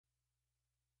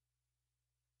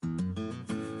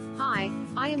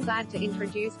I am glad to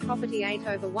introduce property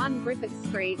 8/1 Griffiths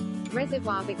Street,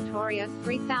 Reservoir Victoria,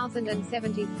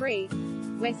 3073,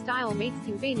 where style meets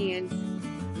convenience.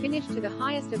 Finished to the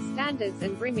highest of standards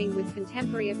and brimming with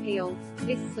contemporary appeal,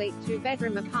 this sleek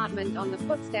two-bedroom apartment on the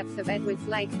footsteps of Edwards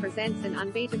Lake presents an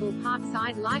unbeatable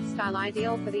parkside lifestyle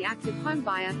ideal for the active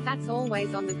homebuyer that's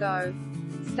always on the go.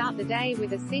 Start the day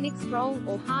with a scenic stroll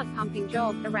or heart-pumping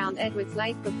jog around Edwards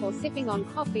Lake before sipping on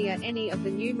coffee at any of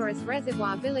the numerous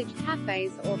Reservoir Village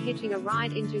cafes or hitching a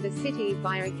ride into the city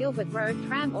via Gilbert Road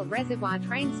tram or Reservoir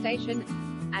train station.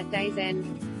 At day's end,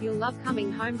 you'll love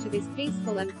coming home to this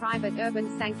peaceful and private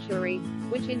urban sanctuary,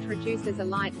 which introduces a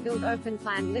light-filled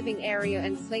open-plan living area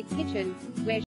and sleek kitchen, where